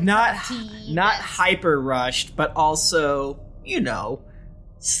 So Like not tea, hyper rushed, but also,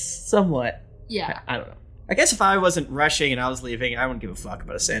 somewhat. Yeah. I don't know. I guess if I wasn't rushing and I was leaving, I wouldn't give a fuck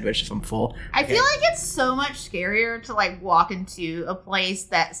about a sandwich if I'm full. I feel like it's so much scarier to like walk into a place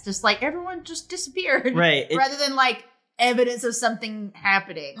that's just like everyone just disappeared. Right. Rather than like evidence of something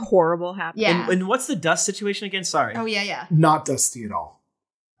happening. Horrible happening. Yeah. And what's the dust situation again? Sorry. Oh, yeah. Not dusty at all.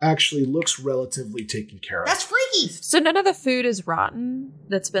 Actually looks relatively taken care of. That's freaky. So none of the food is rotten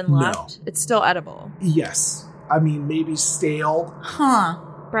that's been left? No. It's still edible? Yes. I mean, maybe stale. Huh.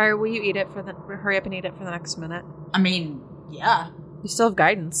 Briar, will you eat it hurry up and eat it for the next minute? I mean, yeah. You still have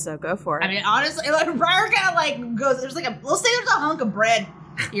guidance, so go for it. I mean, honestly, like Briar kind of like goes, let's say there's a hunk of bread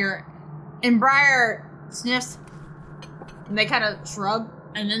here, and Briar sniffs, and they kind of shrug,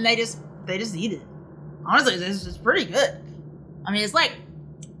 and then they just eat it. Honestly, this is pretty good. I mean, it's like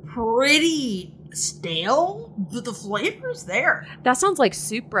pretty stale, but the flavor's there. That sounds like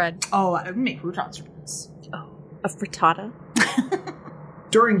soup bread. Oh, I would make croutons from this. Oh, a frittata?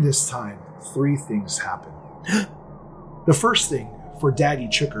 During this time, 3 things happen. The first thing, for Daddy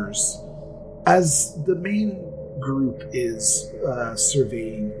Chickers, as the main group is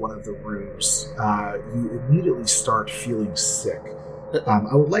surveying one of the rooms, you immediately start feeling sick.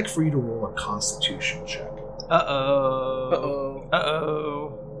 I would like for you to roll a Constitution check. Uh-oh.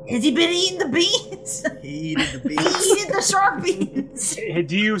 Has he been eating the beans? He eating the He beans. eating the shark beans. Hey,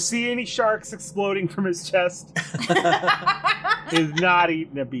 do you see any sharks exploding from his chest? He's not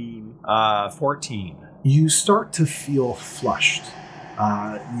eating a bean. 14. You start to feel flushed.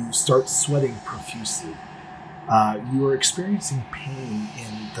 You start sweating profusely. You are experiencing pain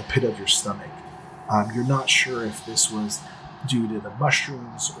in the pit of your stomach. You're not sure if this was due to the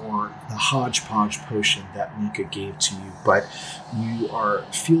mushrooms or the hodgepodge potion that Mika gave to you, but you are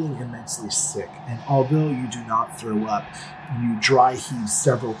feeling immensely sick. And although you do not throw up, you dry heave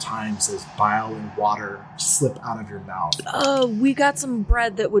several times as bile and water slip out of your mouth. Oh, we got some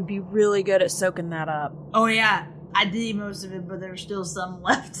bread that would be really good at soaking that up. Oh yeah, I did eat most of it, but there's still some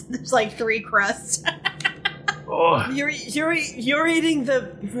left. There's like 3 crusts. Oh. You're eating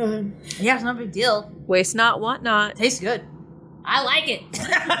the... Yeah, it's no big deal. Waste not, want not. Tastes good. I like it.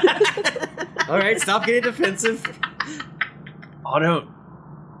 All right, stop getting defensive. I don't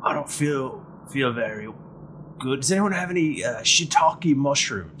feel very good. Does anyone have any shiitake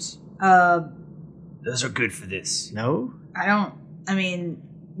mushrooms? Those are good for this. No? No. I mean,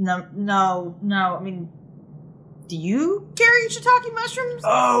 do you carry shiitake mushrooms?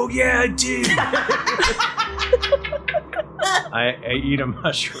 Oh yeah, I do. I eat a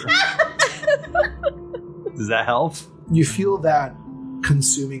mushroom. Does that help? You feel that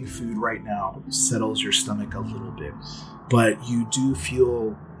consuming food right now settles your stomach a little bit, but you do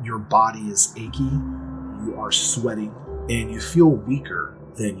feel your body is achy, you are sweating, and you feel weaker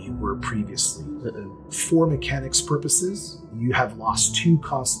than you were previously. For mechanics purposes, you have lost 2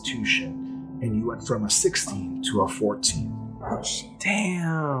 constitution, and you went from a 16 to a 14. Oh shit.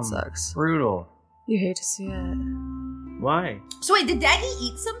 Damn. Sucks. Brutal. You hate to see it. Why? So wait, did Daddy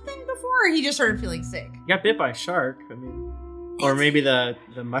eat something before, or he just started feeling sick? You got bit by a shark. I mean, or maybe the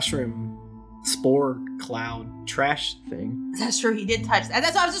mushroom spore cloud trash thing. That's true, he did touch that.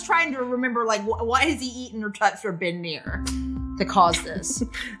 That's why I was just trying to remember, like, what has he eaten or touched or been near to cause this?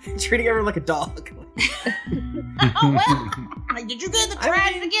 Treating everyone like a dog. Oh, well. Like, did you get the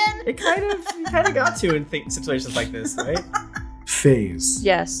trash again? It kind of got to in situations like this, right? Phase.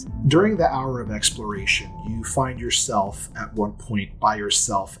 Yes. During the hour of exploration, you find yourself at one point by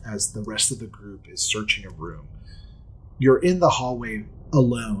yourself as the rest of the group is searching a room. You're in the hallway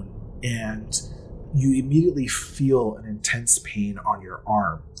alone, and you immediately feel an intense pain on your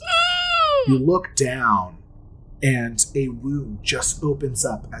arm. You look down, and a wound just opens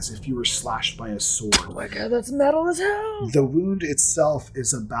up as if you were slashed by a sword. Oh my god, that's metal as hell. The wound itself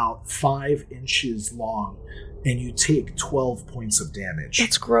is about 5 inches long, and you take 12 points of damage.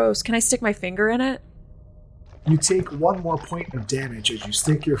 That's gross. Can I stick my finger in it? You take 1 more point of damage as you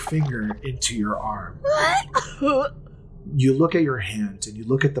stick your finger into your arm. You look at your hand and you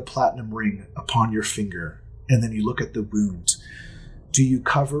look at the platinum ring upon your finger, and then you look at the wound. Do you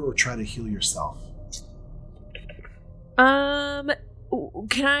cover or try to heal yourself?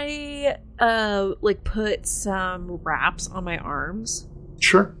 Can I put some wraps on my arms?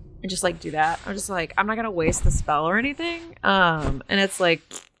 Sure. And just do that. I'm just I'm not gonna waste the spell or anything. And it's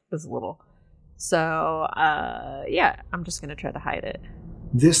this little. So yeah, I'm just gonna try to hide it.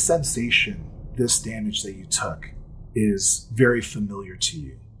 This sensation, this damage that you took, is very familiar to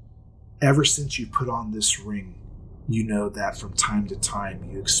you. Ever since you put on this ring, you know that from time to time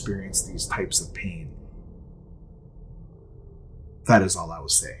you experience these types of pain. That is all I will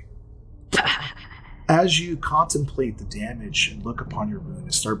say. As you contemplate the damage and look upon your wound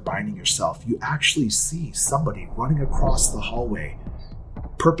and start binding yourself, you actually see somebody running across the hallway,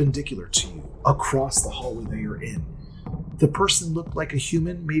 perpendicular to you, across the hallway that you're in. The person looked like a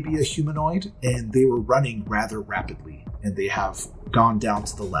human, maybe a humanoid, and they were running rather rapidly, and they have gone down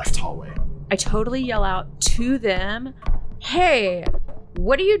to the left hallway. I totally yell out to them, "Hey,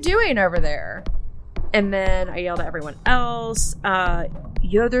 what are you doing over there?" And then I yell to everyone else,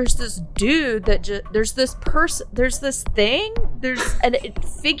 there's this dude there's this person, there's this thing, there's a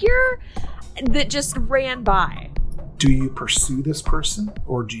figure that just ran by. Do you pursue this person,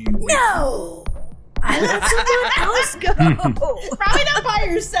 or do you wait? No! I let someone else go! Probably not by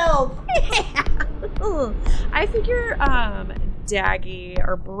yourself! I figure Daggy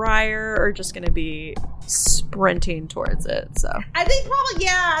or Briar are just gonna be sprinting towards it, so. I think probably,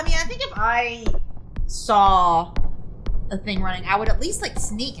 yeah. I mean, I think if I saw a thing running, I would at least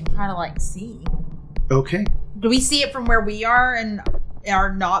sneak and try to see. Okay. Do we see it from where we are and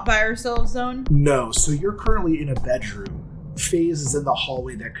are not by ourselves zone? No, so you're currently in a bedroom. FaZe is in the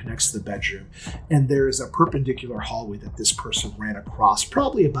hallway that connects to the bedroom, and there is a perpendicular hallway that this person ran across,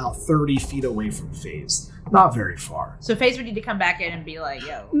 probably about 30 feet away from FaZe. Not very far. So FaZe would need to come back in and be like,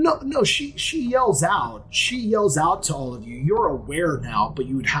 yo. No, she yells out. She yells out to all of you. You're aware now, but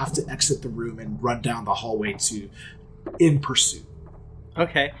you would have to exit the room and run down the hallway in pursuit.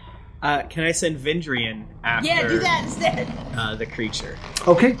 Okay. Can I send Vendrian after... Yeah, do that instead. The creature.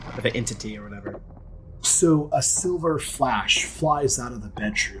 Okay. Or the entity or whatever. So a silver flash flies out of the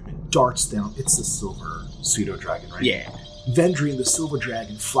bedroom and darts down. It's a silver pseudo-dragon, right? Yeah. Vendrian, the silver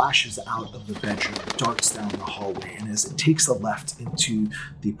dragon, flashes out of the bedroom and darts down the hallway. And as it takes a left into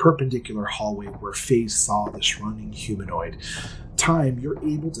the perpendicular hallway where FaZe saw this running humanoid, Time, you're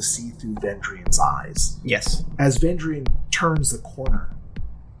able to see through Vendrian's eyes. Yes. As Vendrian turns the corner,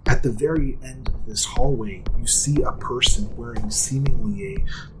 at the very end of this hallway, you see a person wearing seemingly a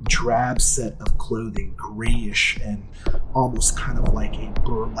drab set of clothing, grayish and almost kind of like a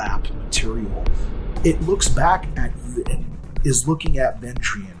burlap material. It looks back at you and is looking at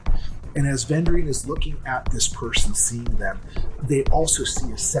Vendrian. And as Vendrian is looking at this person, seeing them, they also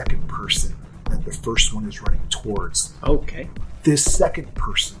see a second person that the first one is running towards. Okay. This second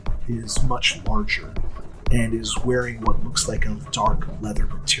person is much larger and is wearing what looks like a dark leather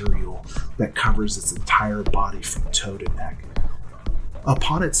material that covers its entire body from toe to neck.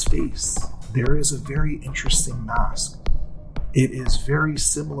 Upon its face, there is a very interesting mask. It is very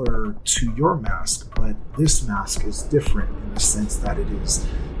similar to your mask, but this mask is different in the sense that it is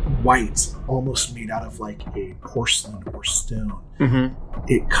white, almost made out of like a porcelain or stone. Mm-hmm.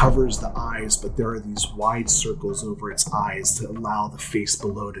 It covers the eyes, but there are these wide circles over its eyes to allow the face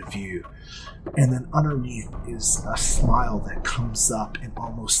below to view. And then underneath is a smile that comes up in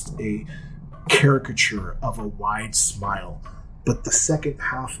almost a caricature of a wide smile. But the second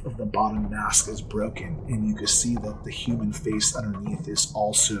half of the bottom mask is broken, and you can see that the human face underneath is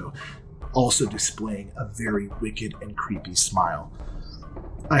also displaying a very wicked and creepy smile.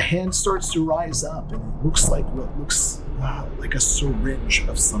 A hand starts to rise up, and it looks like what looks like a syringe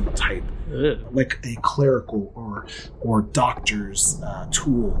of some type, like a clerical or doctor's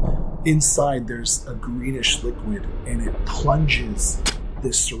tool. Inside there's a greenish liquid, and it plunges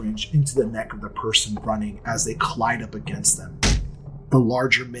this syringe into the neck of the person running as they collide up against them. The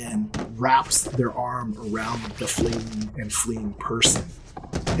larger man wraps their arm around the flaming and fleeing person.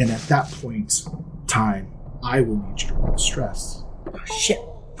 And at that point, Time, I will need you to roll stress. Oh, shit.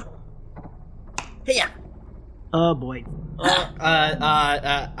 Hey, yeah. Oh, boy.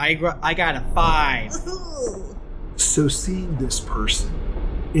 I got a 5. So seeing this person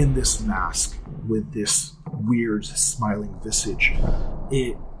in this mask with this weird smiling visage,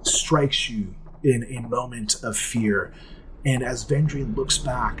 it strikes you in a moment of fear. And as Vendrian looks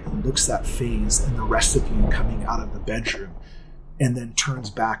back and looks at FaZe and the rest of you coming out of the bedroom, and then turns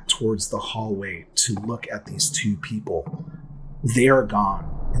back towards the hallway to look at these two people. They are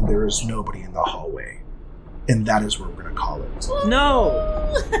gone, and there is nobody in the hallway. And that is where we're going to call it. No!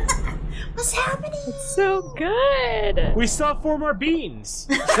 What's happening? It's so good. We saw 4 more beans.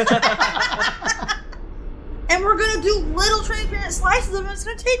 And we're going to do little transparent slices of them. It's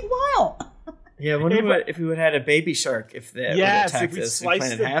going to take a while. Yeah, I wonder if we would have had a baby shark if that would have attacked us. We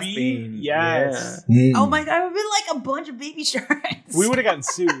planted half bean. Yes. Mm. Oh my god, it would have been like a bunch of baby sharks. We would have gotten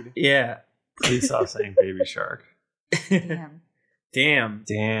sued. Yeah. Please stop saying baby shark. Damn.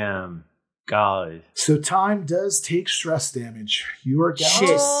 Damn. God. So time does take stress damage. You are down Shit.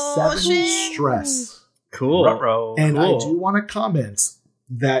 to Oh, 7 shit. stress. Cool. Ruh-roh. And Cool. I do want to comment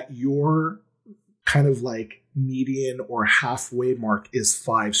that your kind of like median or halfway mark is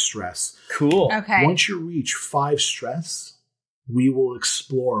 5 stress. Cool. Okay. Once you reach 5 stress, we will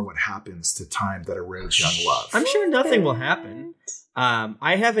explore what happens to time that erodes young love. I'm sure nothing will happen.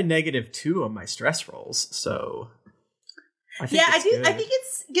 I have a -2 on my stress rolls, so I think I it's do. good. I think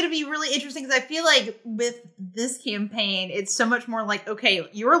it's going to be really interesting because I feel like with this campaign, it's so much more like, okay,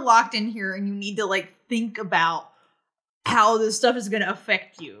 you're locked in here and you need to like think about how this stuff is going to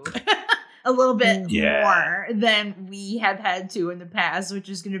affect you a little bit more than we have had to in the past, which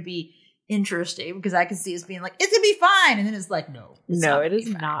is going to be interesting because I can see us being like, it's going to be fine. And then it's like, no. It is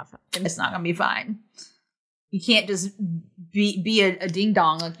not. It's not going to be fine. You can't just be a ding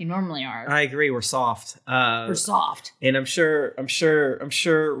dong like you normally are. I agree. We're soft. We're soft, and I'm sure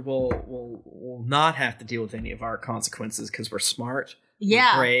we'll not have to deal with any of our consequences because we're smart.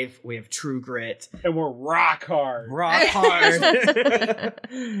 Yeah, we're brave. We have true grit, and we're rock hard. Rock hard.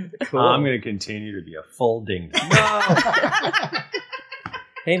 Cool. I'm going to continue to be a full ding dong.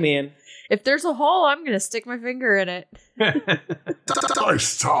 Hey, man. If there's a hole, I'm going to stick my finger in it.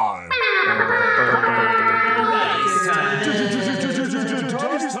 Dice time.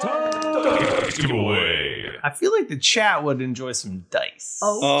 I feel like the chat would enjoy some dice.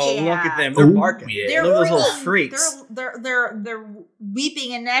 Oh, look at them. They're barking. They're Look at those little freaking- freaks. They're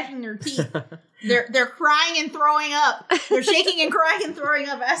weeping and gnashing their teeth. they're crying and throwing up. They're shaking and crying and throwing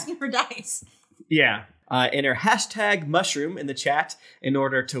up, asking for dice. Yeah. Enter hashtag mushroom in the chat in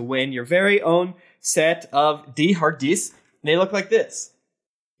order to win your very own set of D hard dice. They look like this.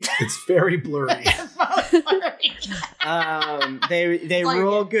 It's very blurry. They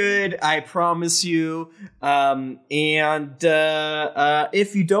roll good, I promise you. And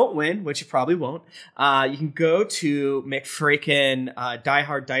if you don't win, which you probably won't, you can go to McFreakin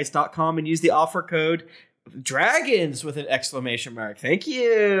dieharddice.com and use the offer code dragons with an exclamation mark. Thank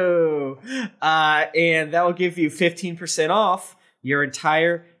you. And that will give you 15% off your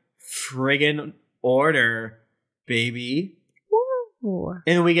entire friggin' order, baby. And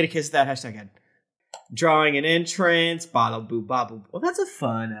then we get a kiss of that hashtag again. Drawing an entrance, bada boo bada. Well, that's a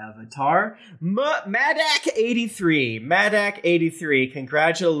fun avatar. Madak83. Madak83,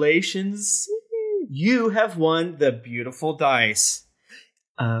 congratulations. You have won the beautiful dice.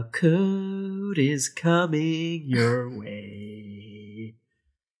 A code is coming your way.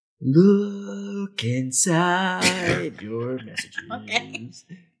 Look inside your messages. Okay.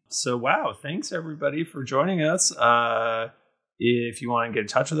 So, wow. Thanks, everybody, for joining us. If you want to get in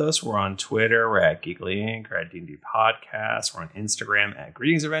touch with us, we're on Twitter. We're at Geekly Inc. We're at D&D Podcast. We're on Instagram at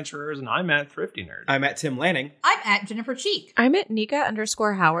Greetings Adventurers. And I'm at Thrifty Nerd. I'm at Tim Lanning. I'm at Jennifer Cheek. I'm at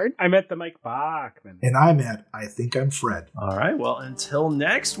Nika_Howard. I'm at the Mike Bachman. And I'm at I Think I'm Fred. All right. Well, until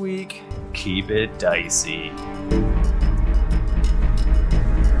next week, keep it dicey.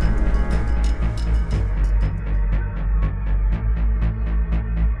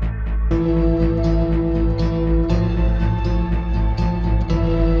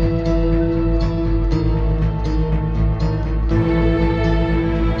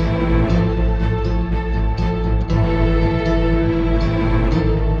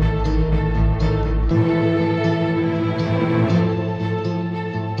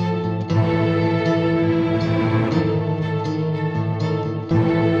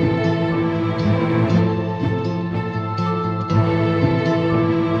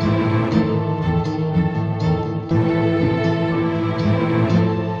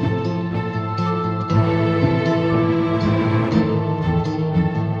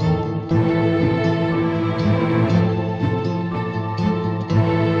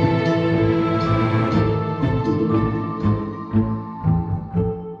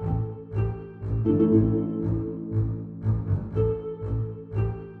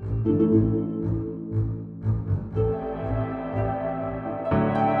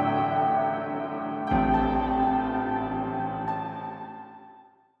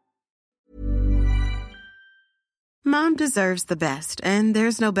 Mom deserves the best, and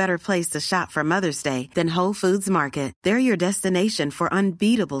there's no better place to shop for Mother's Day than Whole Foods Market. They're your destination for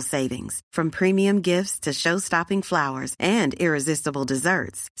unbeatable savings, from premium gifts to show-stopping flowers and irresistible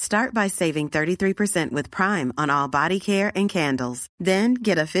desserts. Start by saving 33% with Prime on all body care and candles. Then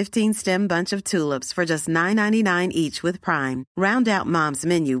get a 15-stem bunch of tulips for just $9.99 each with Prime. Round out Mom's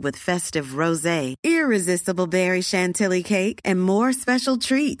menu with festive rosé, irresistible berry chantilly cake, and more special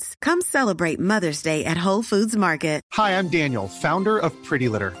treats. Come celebrate Mother's Day at Whole Foods Market. Hi, I'm Daniel, founder of Pretty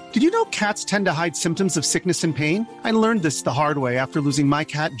Litter. Did you know cats tend to hide symptoms of sickness and pain? I learned this the hard way after losing my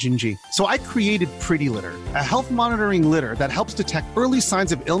cat, Gingy. So I created Pretty Litter, a health monitoring litter that helps detect early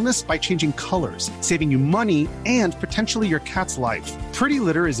signs of illness by changing colors, saving you money and potentially your cat's life. Pretty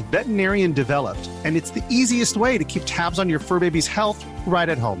Litter is veterinarian developed, and it's the easiest way to keep tabs on your fur baby's health right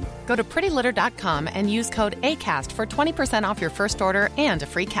at home. Go to prettylitter.com and use code ACAST for 20% off your first order and a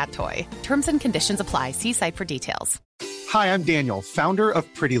free cat toy. Terms and conditions apply. See site for details. Hi, I'm Daniel, founder of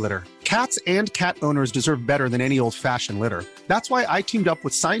Pretty Litter. Cats and cat owners deserve better than any old-fashioned litter. That's why I teamed up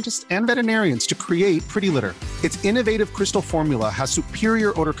with scientists and veterinarians to create Pretty Litter. Its innovative crystal formula has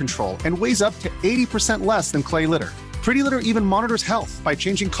superior odor control and weighs up to 80% less than clay litter. Pretty Litter even monitors health by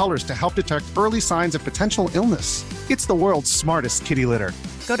changing colors to help detect early signs of potential illness. It's the world's smartest kitty litter.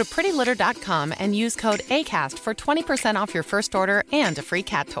 Go to prettylitter.com and use code ACAST for 20% off your first order and a free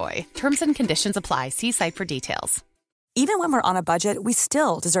cat toy. Terms and conditions apply. See site for details. Even when we're on a budget, we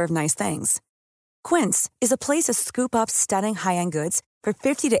still deserve nice things. Quince is a place to scoop up stunning high-end goods for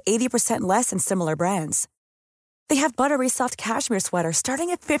 50 to 80% less than similar brands. They have buttery soft cashmere sweaters starting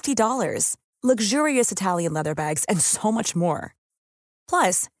at $50, luxurious Italian leather bags, and so much more.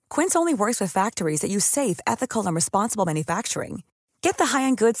 Plus, Quince only works with factories that use safe, ethical, and responsible manufacturing. Get the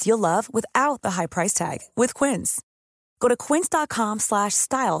high-end goods you'll love without the high price tag with Quince. Go to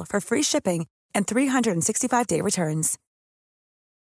quince.com/style for free shipping and 365-day returns.